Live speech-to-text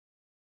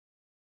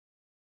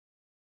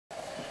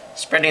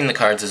Spreading the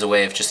cards is a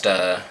way of just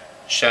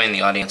showing the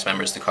audience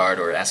members the card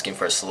or asking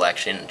for a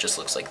selection. It just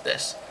looks like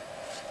this.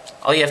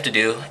 All you have to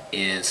do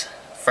is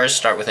first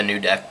start with a new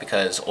deck,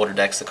 because older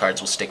decks the cards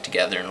will stick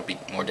together and it'll be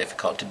more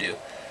difficult to do.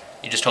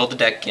 You just hold the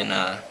deck in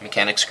a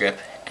mechanics grip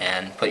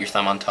and put your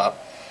thumb on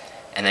top,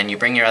 and then you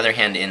bring your other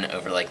hand in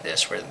over like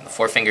this, where the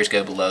four fingers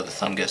go below, the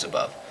thumb goes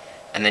above.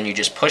 And then you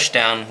just push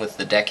down with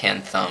the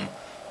deckhand thumb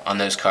on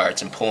those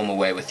cards and pull them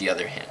away with the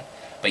other hand.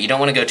 But you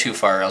don't want to go too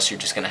far, or else you're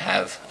just going to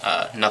have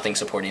nothing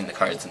supporting the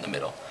cards in the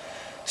middle.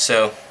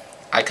 So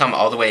I come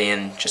all the way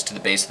in just to the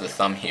base of the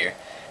thumb here,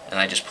 and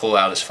I just pull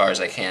out as far as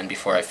I can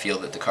before I feel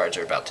that the cards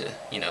are about to,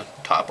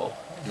 topple.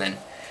 And then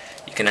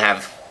you can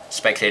have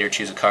spectator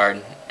choose a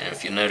card, and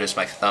if you'll notice,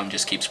 my thumb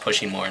just keeps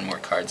pushing more and more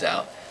cards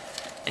out.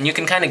 And you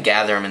can kind of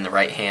gather them in the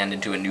right hand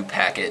into a new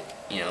packet,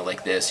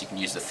 like this. You can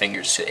use the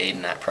fingers to aid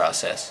in that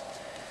process.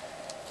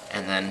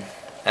 And then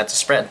that's a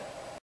spread.